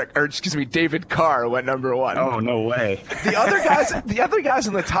where David Carr went number 1. Oh, no way. The other guys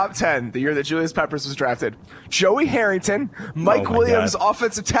in the top 10 the year that Julius Peppers was drafted: Joey Harrington, Mike Williams,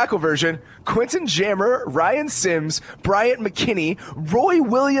 offensive tackle version, Quentin Jammer, Ryan Sims, Bryant McKinney, Roy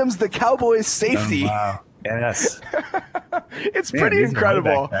Williams, the Cowboys safety. Oh, wow. Yes. It's pretty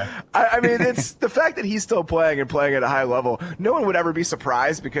incredible. I mean, it's the fact that he's still playing and playing at a high level. No one would ever be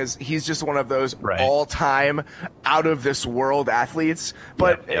surprised because he's just one of those all-time, out-of-this-world athletes.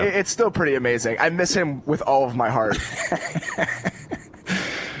 But it's still pretty amazing. I miss him with all of my heart.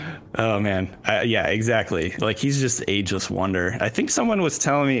 Oh, man. Yeah, exactly. Like, he's just ageless wonder. I think someone was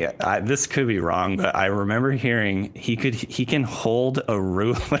telling me, this could be wrong, but I remember hearing he can hold a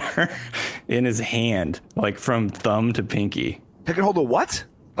ruler in his hand, like from thumb to pinky. He can hold a what?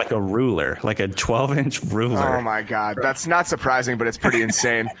 like a ruler, like a 12-inch ruler. Oh my God, that's not surprising, but it's pretty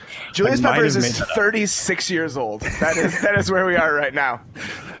insane. Julius Peppers is 36 years old. That is where we are right now.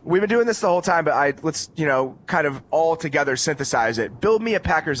 We've been doing this the whole time, but let's kind of all together synthesize it. Build me a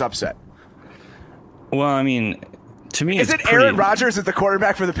Packers upset. Well, I mean, to me, is it Aaron Rodgers as the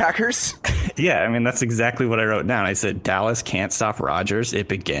quarterback for the Packers? Yeah, I mean, that's exactly what I wrote down. I said Dallas can't stop Rodgers. It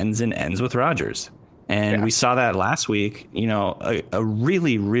begins and ends with Rodgers. And we saw that last week. A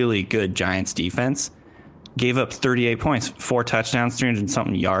really, really good Giants defense gave up 38 points, 4 touchdowns,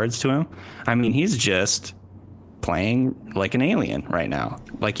 300-something yards to him. I mean, he's just playing like an alien right now.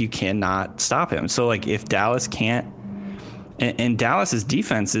 Like, you cannot stop him. So, like, if Dallas can't, and Dallas's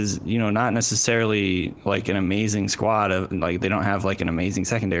defense is, not necessarily like an amazing squad of like, they don't have like an amazing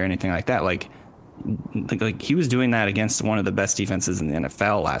secondary or anything like that. Like he was doing that against one of the best defenses in the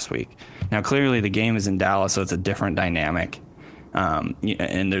NFL last week. Now, clearly the game is in Dallas, so it's a different dynamic.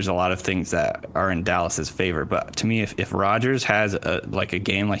 And there's a lot of things that are in Dallas's favor. But to me, if Rodgers has a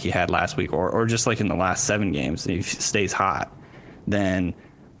game like he had last week, or just like in the last 7 games, if he stays hot, then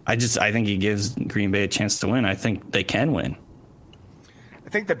I think he gives Green Bay a chance to win. I think they can win. I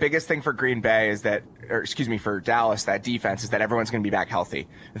think the biggest thing for Green Bay for Dallas, that defense, is that everyone's going to be back healthy.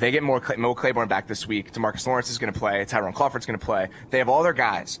 If they get Mo Claiborne back this week, DeMarcus Lawrence is going to play, Tyrone Crawford's going to play. They have all their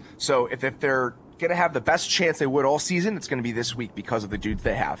guys. So if they're going to have the best chance they would all season, it's going to be this week because of the dudes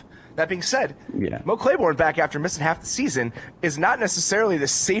they have. That being said, Mo Claiborne back after missing half the season is not necessarily the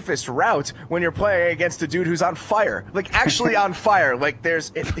safest route when you're playing against a dude who's on fire. Like, actually on fire. Like,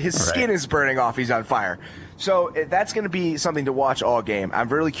 his skin is burning off. He's on fire. So that's going to be something to watch all game. I'm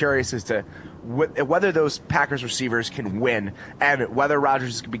really curious as to whether those Packers receivers can win and whether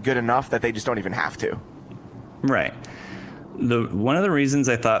Rodgers is going to be good enough that they just don't even have to. Right. One of the reasons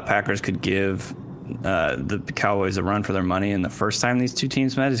I thought Packers could give the Cowboys a run for their money in the first time these two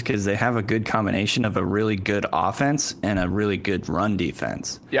teams met is because they have a good combination of a really good offense and a really good run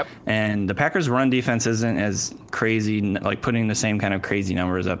defense. Yep. And the Packers' run defense isn't as crazy, like putting the same kind of crazy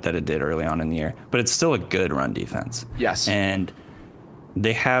numbers up that it did early on in the year, but it's still a good run defense. Yes. And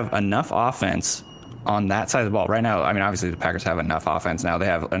they have enough offense on that side of the ball right now. I mean, obviously the Packers have enough offense now. They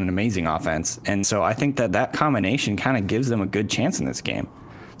have an amazing offense. And so I think that combination kind of gives them a good chance in this game.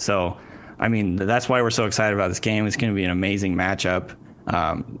 So, I mean, that's why we're so excited about this game. It's going to be an amazing matchup.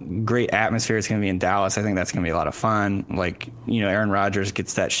 Great atmosphere. It's going to be in Dallas. I think that's going to be a lot of fun. Like, Aaron Rodgers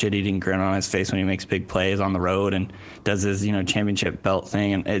gets that shit-eating grin on his face when he makes big plays on the road and does his, championship belt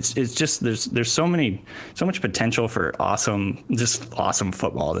thing. And it's just there's so much potential for awesome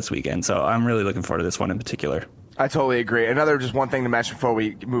football this weekend. So I'm really looking forward to this one in particular. I totally agree. Just one thing to mention before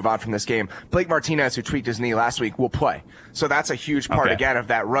we move on from this game. Blake Martinez, who tweaked his knee last week, will play. So that's a huge part, again, of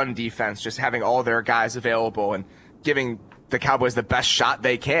that run defense, just having all their guys available and giving the Cowboys the best shot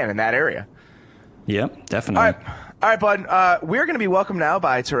they can in that area. Yep, definitely. All right, bud. We're going to be welcomed now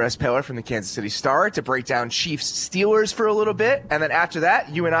by Terez Paylor from the Kansas City Star to break down Chiefs-Steelers for a little bit. And then after that,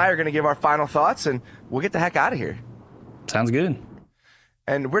 you and I are going to give our final thoughts, and we'll get the heck out of here. Sounds good.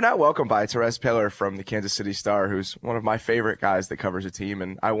 And we're now welcomed by Terez Paylor from the Kansas City Star, who's one of my favorite guys that covers a team.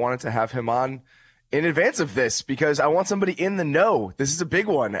 And I wanted to have him on in advance of this because I want somebody in the know. This is a big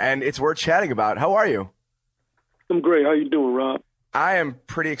one, and it's worth chatting about. How are you? I'm great. How you doing, Rob? I am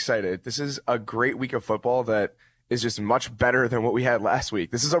pretty excited. This is a great week of football that is just much better than what we had last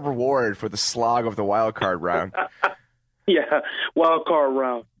week. This is a reward for the slog of the wild card round. Yeah, wild card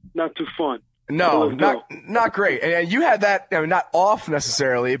round. Not too fun. No, not great. And you had that, not off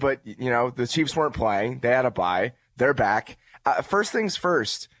necessarily, but, the Chiefs weren't playing. They had a bye. They're back. First things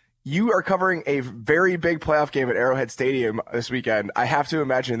first, you are covering a very big playoff game at Arrowhead Stadium this weekend. I have to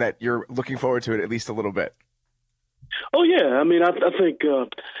imagine that you're looking forward to it at least a little bit. Oh, yeah. I mean, I think,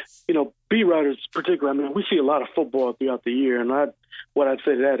 beat writers particularly, I mean, we see a lot of football throughout the year, and what I'd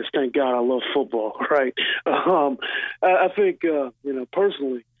say to that is thank God I love football, right? I think,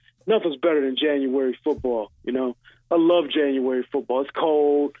 personally, nothing's better than January football. I love January football. It's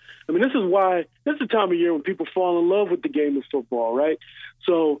cold. I mean, this is the time of year when people fall in love with the game of football, right?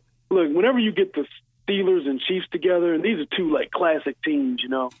 So, look, whenever you get the Steelers and Chiefs together, and these are two, classic teams,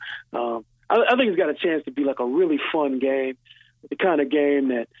 I think it's got a chance to be, a really fun game, the kind of game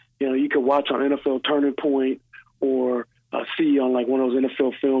that, you could watch on NFL Turning Point or see on, one of those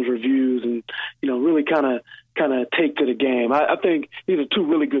NFL Films reviews and, really kind of take to the game. I think these are two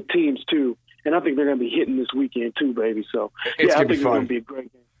really good teams, too, and I think they're going to be hitting this weekend, too, baby. So, I think it's going to be a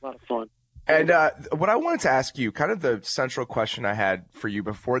great game, a lot of fun. And what I wanted to ask you, kind of the central question I had for you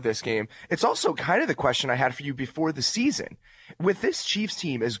before this game, it's also kind of the question I had for you before the season. With this Chiefs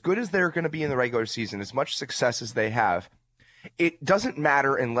team, as good as they're going to be in the regular season, as much success as they have, it doesn't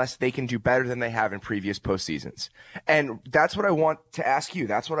matter unless they can do better than they have in previous postseasons. And that's what I want to ask you.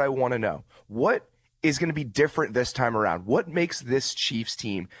 That's what I want to know. What is going to be different this time around? What makes this Chiefs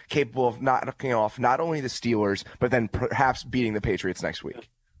team capable of knocking off not only the Steelers, but then perhaps beating the Patriots next week?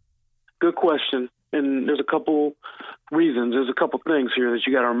 Good question. And there's a couple reasons. There's a couple things here that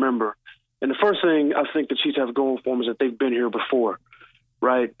you got to remember. And the first thing I think the Chiefs have going for them is that they've been here before,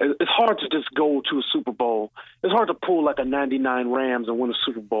 right? It's hard to just go to a Super Bowl. It's hard to pull like a 99 Rams and win a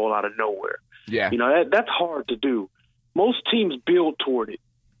Super Bowl out of nowhere. Yeah. You know, that's hard to do. Most teams build toward it,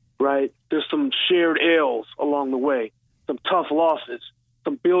 right? There's some shared L's along the way, some tough losses,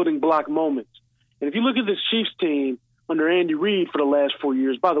 some building block moments. And if you look at this Chiefs team under Andy Reid for the last 4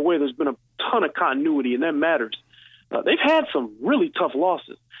 years, by the way, there's been a ton of continuity, and that matters. They've had some really tough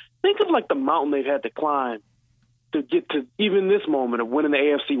losses. Think of like the mountain they've had to climb to get to even this moment of winning the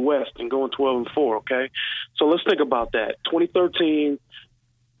AFC West and going 12-4, okay? So let's think about that. 2013,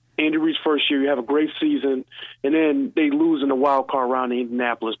 Andy Reid's first year, you have a great season, and then they lose in the wild card round in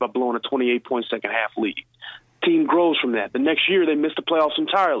Indianapolis by blowing a 28-point second-half lead. Team grows from that. The next year, they miss the playoffs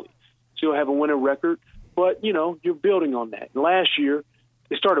entirely. Still have a winning record, but, you know, you're building on that. And last year,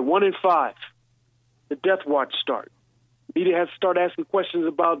 they started 1-5. The death watch start. Media has to start asking questions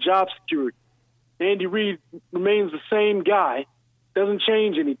about job security. Andy Reid remains the same guy, doesn't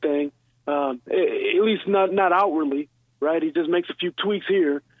change anything, at least not outwardly, right? He just makes a few tweaks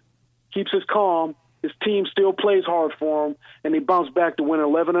here, keeps his calm. His team still plays hard for him, and they bounce back to win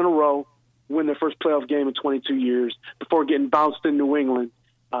 11 in a row, win their first playoff game in 22 years before getting bounced in New England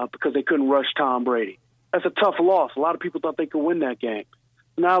because they couldn't rush Tom Brady. That's a tough loss. A lot of people thought they could win that game.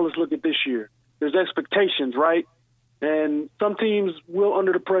 Now let's look at this year. There's expectations, right? And some teams will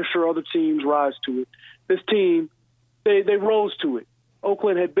under the pressure, other teams rise to it. This team, they rose to it.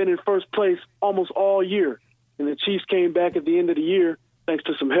 Oakland had been in first place almost all year, and the Chiefs came back at the end of the year thanks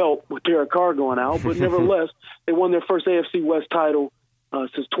to some help with Derek Carr going out. But nevertheless, they won their first AFC West title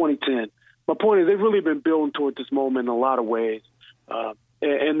since 2010. My point is they've really been building toward this moment in a lot of ways.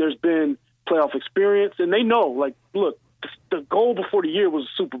 And there's been playoff experience, and they know, like, look, the goal before the year was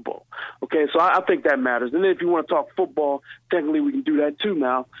a Super Bowl. Okay, so I think that matters. And then if you want to talk football, technically we can do that too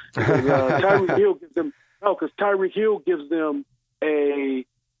now. Because Tyreek Hill gives them a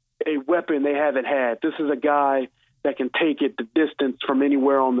weapon they haven't had. This is a guy that can take it the distance from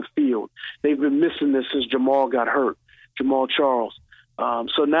anywhere on the field. They've been missing this since Jamal got hurt, Jamal Charles.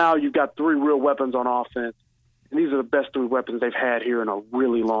 So now you've got three real weapons on offense. And these are the best three weapons they've had here in a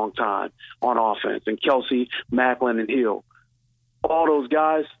really long time on offense. And Kelsey, Macklin, and Hill. All those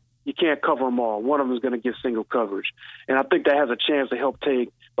guys, you can't cover them all. One of them is going to get single coverage. And I think that has a chance to help take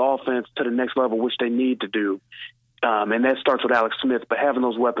the offense to the next level, which they need to do. And that starts with Alex Smith, but having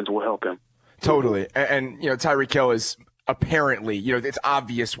those weapons will help him. Totally. And you know, Tyreek Hill is apparently, you know, it's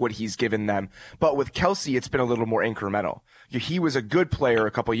obvious what he's given them. But with Kelsey, it's been a little more incremental. He was a good player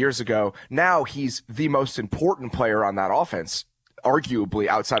a couple years ago. Now he's the most important player on that offense, arguably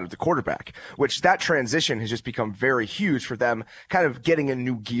outside of the quarterback, which that transition has just become very huge for them, kind of getting a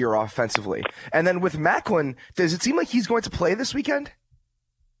new gear offensively. And then with Macklin, does it seem like he's going to play this weekend?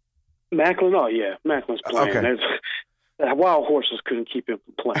 Macklin? Oh, yeah. Macklin's playing. Okay. Wild horses couldn't keep him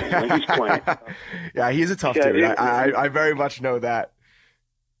from playing. Like, he's playing. Yeah, he's a tough dude. I very much know that.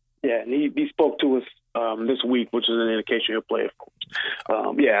 Yeah, and he spoke to us this week, which is an indication he'll play, of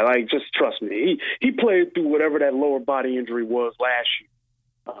course. Yeah, like, just trust me. He played through whatever that lower body injury was last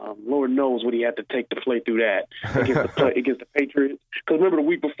year. Lord knows what he had to take to play through that against the Patriots. Because remember the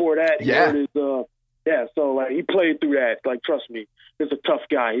week before that, he hurt his, so like he played through that. Like, trust me, he's a tough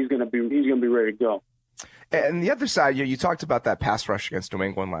guy. He's gonna be ready to go. And the other side, you talked about that pass rush against New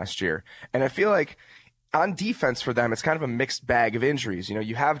England last year, and I feel like on defense for them, it's kind of a mixed bag of injuries. You know,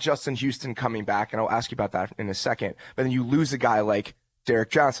 you have Justin Houston coming back, and I'll ask you about that in a second, but then you lose a guy like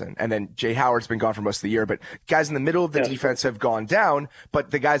Derek Johnson, and then Jay Howard's been gone for most of the year, but guys in the middle of the defense have gone down,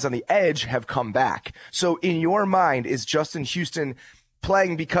 but the guys on the edge have come back. So in your mind, is Justin Houston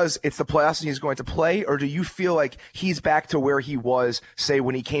playing because it's the playoffs and he's going to play, or do you feel like he's back to where he was, say,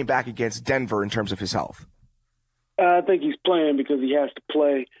 when he came back against Denver in terms of his health? I think he's playing because he has to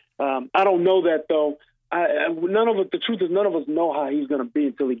play. I don't know that, though. The truth is none of us know how he's going to be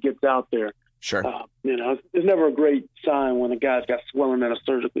until he gets out there. Sure. You know, it's never a great sign when a guy's got swelling in a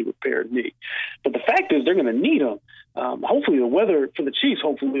surgically repaired knee. But the fact is they're going to need him. Hopefully the weather, for the Chiefs,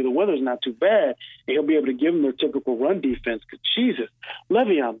 hopefully the weather's not too bad, and he'll be able to give them their typical run defense. Because, Jesus,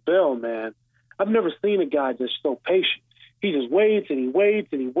 Le'Veon Bell, man, I've never seen a guy just so patient. He just waits and he waits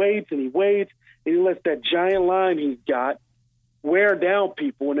and he waits and he waits, and he lets that giant line he's got wear down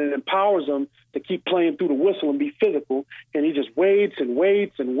people, and it empowers them to keep playing through the whistle and be physical. And he just waits and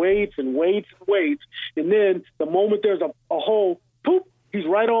waits and waits and waits and waits. And then the moment there's a hole, poop, he's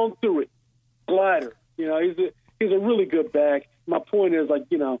right on through it. Glider. You know, he's a really good back. My point is, like,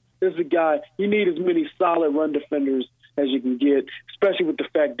 you know, this is a guy, you need as many solid run defenders as you can get, especially with the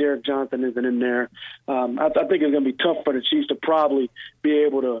fact Derek Johnson isn't in there. I think it's going to be tough for the Chiefs to probably be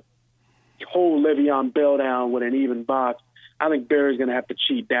able to hold Le'Veon Bell down with an even box. I think Barry's going to have to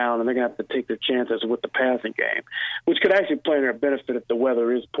cheat down, and they're going to have to take their chances with the passing game, which could actually play in their benefit if the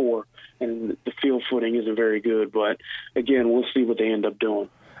weather is poor and the field footing isn't very good. But, again, we'll see what they end up doing.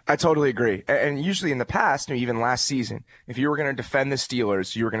 I totally agree. And usually in the past, you know, even last season, if you were going to defend the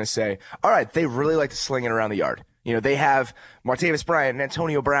Steelers, you were going to say, all right, they really like to sling it around the yard. You know, they have Martavis Bryant and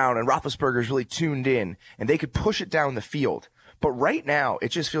Antonio Brown, and Roethlisberger's really tuned in, and they could push it down the field. But right now, it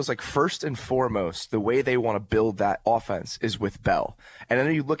just feels like first and foremost, the way they want to build that offense is with Bell. And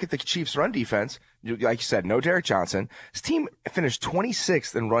then you look at the Chiefs' run defense, like you said, no Derek Johnson. His team finished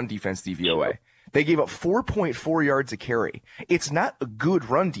 26th in run defense DVOA. They gave up 4.4 yards a carry. It's not a good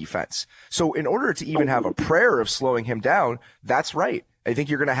run defense. So in order to even have a prayer of slowing him down, that's right. I think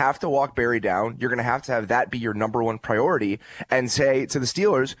you're going to have to walk Barry down. You're going to have that be your number one priority and say to the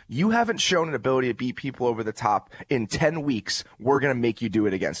Steelers, you haven't shown an ability to beat people over the top in 10 weeks. We're going to make you do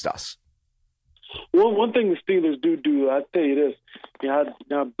it against us. Well, one thing the Steelers do, I'll tell you this. You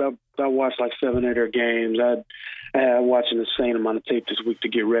know, I watched like 7 of their games. I'm watching the same amount of tape this week to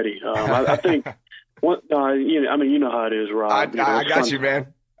get ready. I think, you know how it is, Rob. I got you,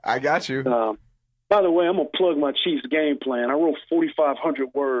 man. I got you. By the way, I'm going to plug my Chiefs game plan. I wrote 4,500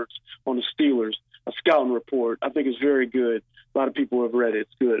 words on the Steelers, a scouting report. I think it's very good. A lot of people have read it.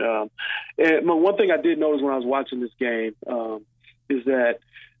 It's good. And one thing I did notice when I was watching this game is that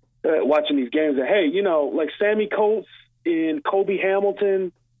watching these games that, hey, you know, like Sammy Coates and Kobe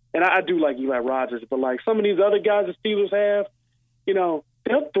Hamilton, and I do like Eli Rogers, but like some of these other guys the Steelers have, you know,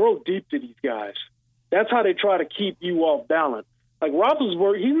 they'll throw deep to these guys. That's how they try to keep you off balance. Like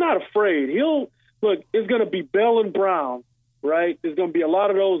Roethlisberger, he's not afraid. Look, it's going to be Bell and Brown, right? There's going to be a lot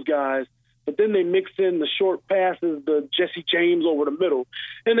of those guys, but then they mix in the short passes, the Jesse James over the middle,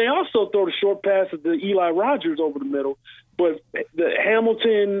 and they also throw the short passes to Eli Rogers over the middle. But the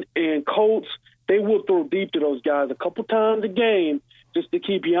Hamilton and Colts, they will throw deep to those guys a couple times a game just to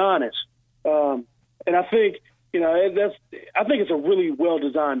keep you honest. And I think, you know, I think it's a really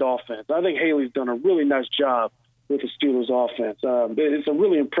well-designed offense. I think Haley's done a really nice job with the Steelers offense. It's a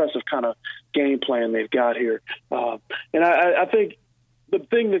really impressive kind of game plan they've got here. And I think the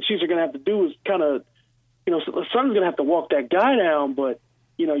thing the Chiefs are going to have to do is kind of, you know, Son's going to have to walk that guy down, but,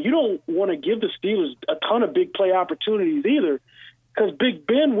 you know, you don't want to give the Steelers a ton of big play opportunities either, because Big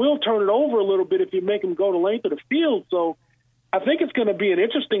Ben will turn it over a little bit if you make him go the length of the field. So I think it's going to be an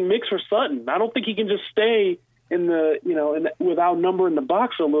interesting mix for Sutton. I don't think he can just stay without number in the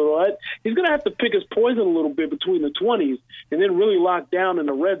box a little. He's going to have to pick his poison a little bit between the 20s and then really lock down in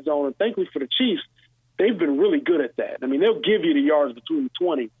the red zone. And thankfully for the Chiefs, they've been really good at that. I mean, they'll give you the yards between the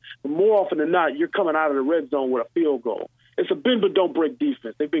 20s, but more often than not, you're coming out of the red zone with a field goal. It's a bend but don't break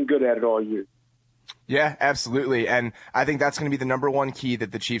defense. They've been good at it all year. Yeah, absolutely. And I think that's going to be the number one key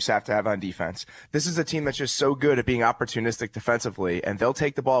that the Chiefs have to have on defense. This is a team that's just so good at being opportunistic defensively, and they'll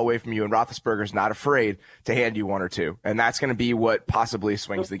take the ball away from you, and Roethlisberger's not afraid to hand you one or two. And that's going to be what possibly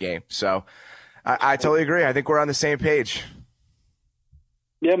swings the game. So I totally agree. I think we're on the same page.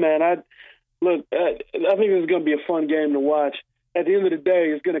 Yeah, man. I think this is going to be a fun game to watch. At the end of the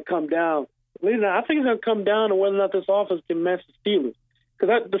day, it's going to come down. I think it's going to come down to whether or not this offense can match the Steelers.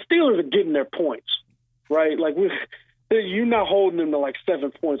 Because the Steelers are getting their points, right? Like, you're not holding them to like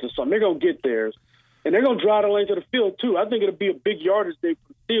 7 points or something. They're going to get theirs. And they're going to drive the length of the field, too. I think it'll be a big yardage day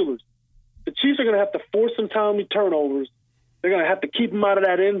for the Steelers. The Chiefs are going to have to force some timely turnovers. They're going to have to keep them out of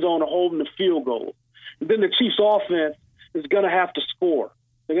that end zone and hold them to field goals. And then the Chiefs' offense is going to have to score.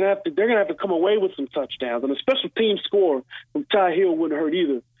 They're going to have to come away with some touchdowns. And a special team score from Ty Hill wouldn't hurt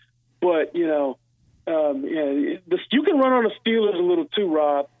either. But, you know, you can run on the Steelers a little too,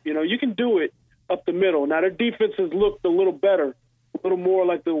 Rob. You know, you can do it up the middle. Now, their defense has looked a little better, a little more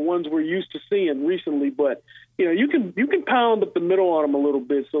like the ones we're used to seeing recently. But, you know, you can pound up the middle on them a little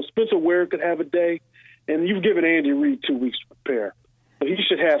bit. So Spencer Ware could have a day, and you've given Andy Reid 2 weeks to prepare. So he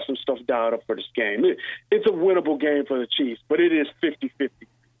should have some stuff dialed up for this game. It's a winnable game for the Chiefs, but it is 50-50.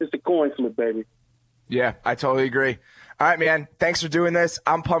 It's a coin flip, baby. Yeah, I totally agree. All right, man. Thanks for doing this.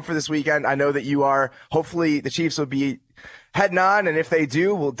 I'm pumped for this weekend. I know that you are. Hopefully the Chiefs will be heading on, and if they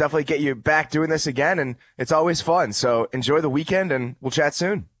do, we'll definitely get you back doing this again, and it's always fun. So enjoy the weekend, and we'll chat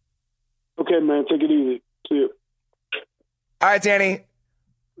soon. Okay, man. Take it easy. See you. All right, Danny,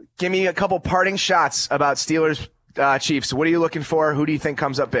 give me a couple parting shots about Steelers Chiefs. What are you looking for? Who do you think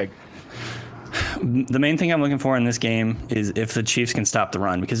comes up big? The main thing I'm looking for in this game is if the Chiefs can stop the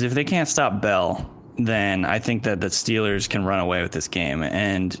run, because if they can't stop Bell, then I think that the Steelers can run away with this game.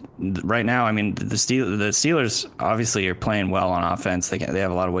 And right now, I mean, the Steelers obviously are playing well on offense. They have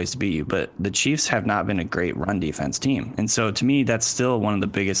a lot of ways to beat you, but the Chiefs have not been a great run defense team. And so to me, that's still one of the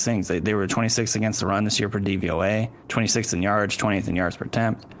biggest things. They were 26th against the run this year per DVOA, 26th in yards, 20th in yards per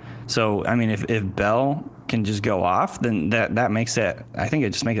attempt. So, I mean, if Bell can just go off, then that makes it, I think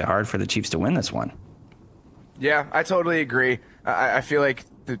it just makes it hard for the Chiefs to win this one. Yeah, I totally agree. I feel like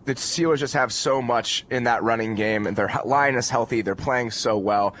the Steelers just have so much in that running game, and their line is healthy. They're playing so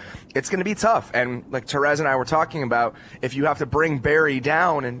well. It's going to be tough. And like Terez and I were talking about, if you have to bring Barry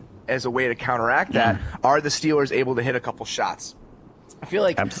down and as a way to counteract that, are the Steelers able to hit a couple shots? I feel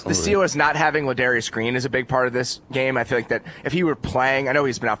like Absolutely. The Steelers not having Ladarius Green is a big part of this game. I feel like that if he were playing, I know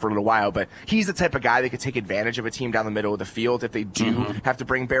he's been out for a little while, but he's the type of guy that could take advantage of a team down the middle of the field if they do have to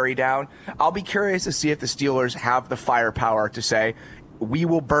bring Barry down. I'll be curious to see if the Steelers have the firepower to say, we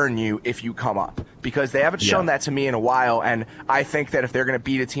will burn you if you come up, because they haven't shown that to me in a while. And I think that if they're going to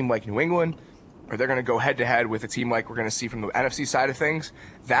beat a team like New England, or they're going to go head-to-head with a team like we're going to see from the NFC side of things,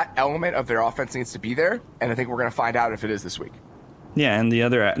 that element of their offense needs to be there, and I think we're going to find out if it is this week. Yeah, and the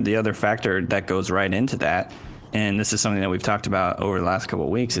other factor that goes right into that, and this is something that we've talked about over the last couple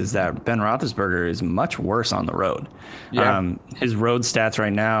of weeks, is that Ben Roethlisberger is much worse on the road. Yeah. His road stats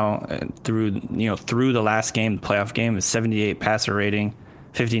right now through the last game, the playoff game, is 78 passer rating,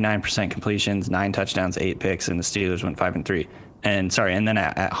 59% completions, 9 touchdowns, 8 picks, and the Steelers went 5-3. And then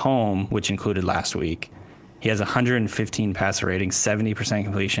at home, which included last week, he has 115 passer rating, 70%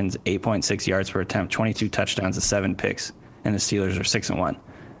 completions, 8.6 yards per attempt, 22 touchdowns, and 7 picks. And the Steelers are 6-1.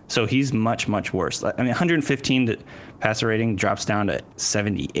 So he's much, much worse. I mean, 115 passer rating drops down to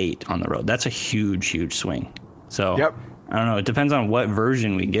 78 on the road. That's a huge, huge swing. So I don't know. It depends on what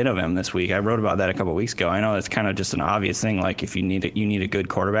version we get of him this week. I wrote about that a couple of weeks ago. I know it's kind of just an obvious thing. Like if you need a good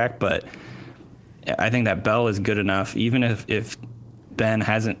quarterback, but I think that Bell is good enough. Even if Ben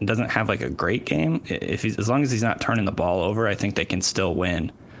doesn't have like a great game, as long as he's not turning the ball over, I think they can still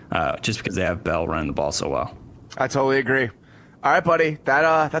win. Just because they have Bell running the ball so well. I totally agree. All right, buddy.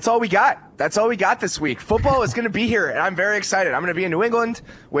 That's all we got. That's all we got this week. Football is going to be here, and I'm very excited. I'm going to be in New England,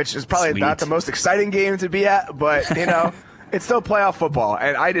 which is probably not the most exciting game to be at, but it's still playoff football.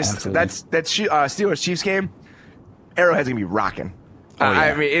 And I just Steelers Chiefs game, Arrowhead's going to be rocking.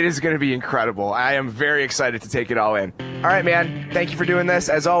 I mean, it is going to be incredible. I am very excited to take it all in. All right, man. Thank you for doing this.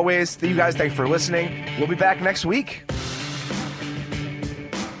 As always, you guys, thanks for listening. We'll be back next week.